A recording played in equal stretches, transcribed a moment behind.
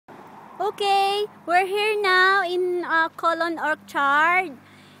Okay, we're here now in Colon Orchard.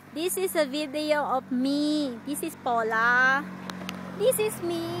 This is a video of me. This is Pola. This is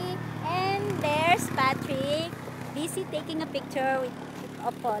me. And there's Patrick. Busy taking a picture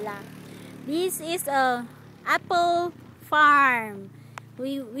of Pola. This is a apple farm.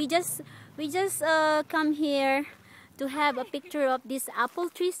 We just come here to have a picture of these apple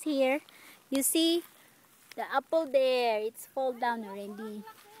trees here. You see the apple there. It's fall down already.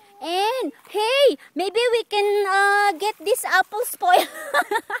 And hey, maybe we can get this apple spoiled.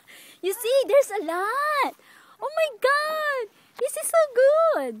 You see, there's a lot. Oh my God, this is so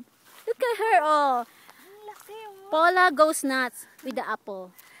good. Look at her. Oh, Pola goes nuts with the apple.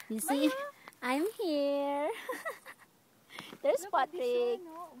 You see, I'm here. There's Patrick.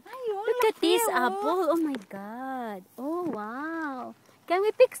 Look at this apple. Oh my God. Oh wow. Can we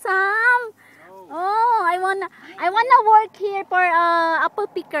pick some? Oh, I wanna work here for apple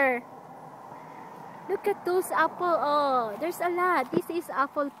picker. Look at those apple. Oh, there's a lot. This is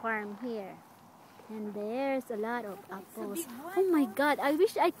apple farm here, and there's a lot of apples. Oh my God! I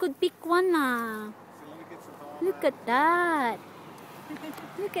wish I could pick one. Look at that.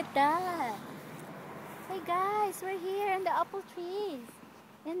 Look at that. Hey guys, we're here in the apple trees,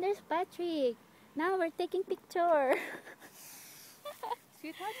 and there's Patrick. Now we're taking picture.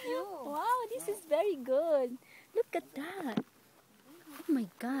 Sweetheart, you. Wow, this is very good. Look at that. Oh my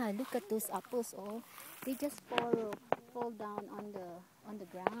God, look at those apples. Oh, they just fall down on the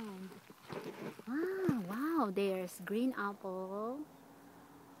ground. Wow, there's green apple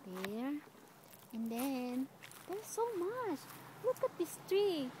there, and then there's so much. Look at this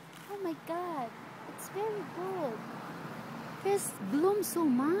tree. Oh my God, it's very good. There's bloom so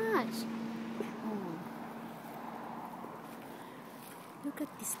much. Oh. Look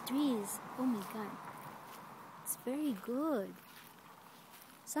at these trees. Oh my God. It's very good.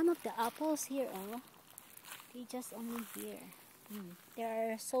 Some of the apples here, oh, they just only here. They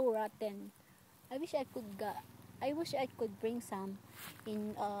are so rotten. I wish I could bring some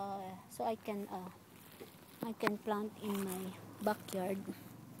in so I can plant in my backyard.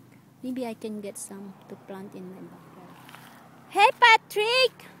 Maybe I can get some to plant in my backyard. Hey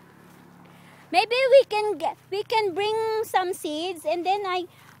Patrick! Maybe we can bring some seeds, and then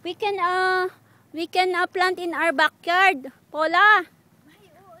we can plant in our backyard. Pola,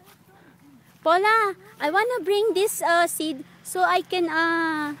 I wanna bring this seed so I can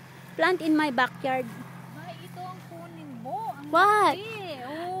plant in my backyard. Ito ang kunin mo. Ang What? laki.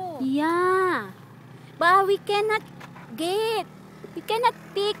 Oh. Yeah, but we cannot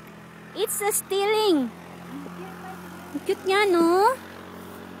pick. It's a stealing. Cute nga, no?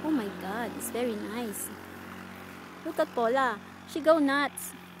 Oh my God, it's very nice. Look at Pola. She go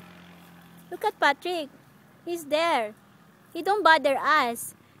nuts. Look at Patrick. He's there. He don't bother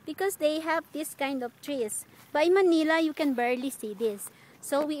us because they have this kind of trees. But in Manila, you can barely see this.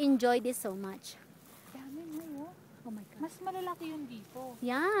 So we enjoy this so much. Dami mo. Oh my God. Mas malalaki yung dito.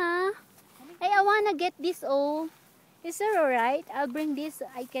 Yeah. Hey, I wanna get this. Oh, is that alright? I'll bring this.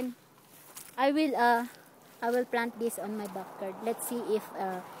 I will plant this on my backyard. Let's see if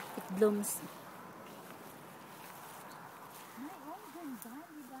it blooms.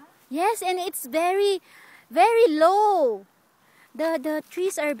 Yes, and it's very, very low. The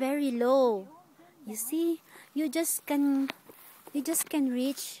trees are very low. You see, you just can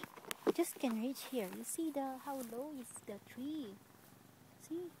reach here. You see how low is the tree.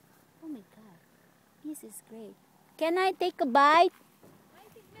 See? Oh my God, this is great. Can I take a bite?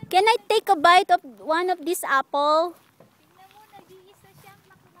 Can I take a bite of one of this apple? Tingnan mo, nag-iisa siyang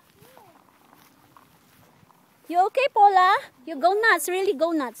laki-laki. You okay, Pola? You go nuts, really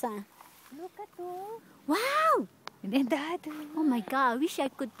go nuts, huh? Look at to. Wow! Dad. Oh my God, I wish I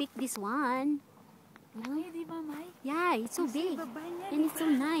could pick this one. No? Ay, di ba, Mhai? Yeah, it's so big. And it's so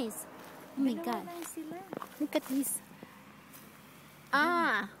nice. Oh my God. Sila. Look at this.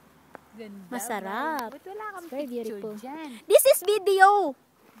 Ah, Ganda, masarap. Ba't wala kang It's very picture beautiful. dyan? This is video.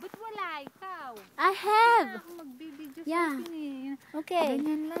 Ba't wala ikaw? I have. Ako magbibideo Yeah. sa akin eh. Okay.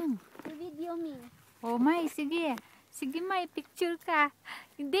 Ganyan lang. You video me. Oh, Mhai, sige. Sige, Mhai, picture ka.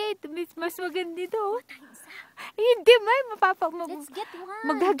 Hindi, mas maganda dito. Hindi, Mhai, Let's get one.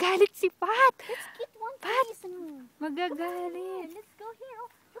 magagalit si Pat. Let's get one, Pat. please. Magagalit. Let's go here. Oh,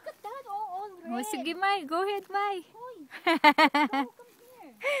 look at that. All red. Oh, sige, Mhai, go ahead, Mhai. Hoy. Come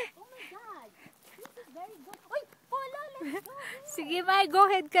here. Oh my God. This is very good. Oy, Pola, let's go here. Sige, Mhai, go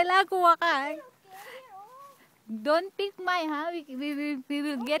ahead ka lang, kuha ka. Okay, here. Oh. Don't pick Mhai, ha? We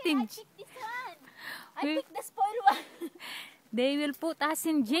will get Okay, in. I pick this one. I pick the spoiled one. They will put us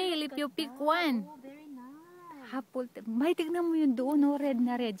in jail if you pick one. Oh, very nice. Apple. May, tignan mo yun doon, oh. Red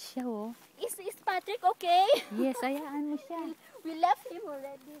na red siya, oh. Is Patrick okay? Yes, hayaan mo siya. We left him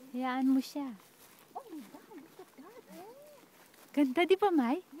already. Hayaan mo siya. Oh my God, look at that. Oh. Ganda, di ba,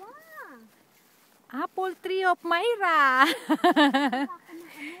 May? Yeah. Apple tree of Myra.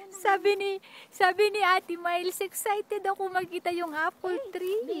 sabi ni Ate Miles, excited ako makita yung apple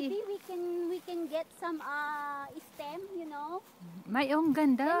tree. Maybe we can get some stem, you know. May, ang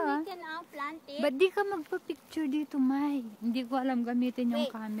ganda. Then we can plant it. Ba't di ka magpa-picture dito, May? Hindi ko alam gamitin yung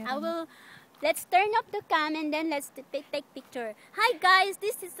Wait, camera. Let's turn up the cam and then let's take picture. Hi guys,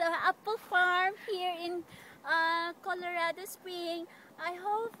 this is the apple farm here in Colorado Spring. I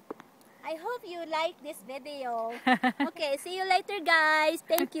hope you like this video. Okay, see you later guys.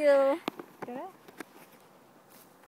 Thank you. Tara.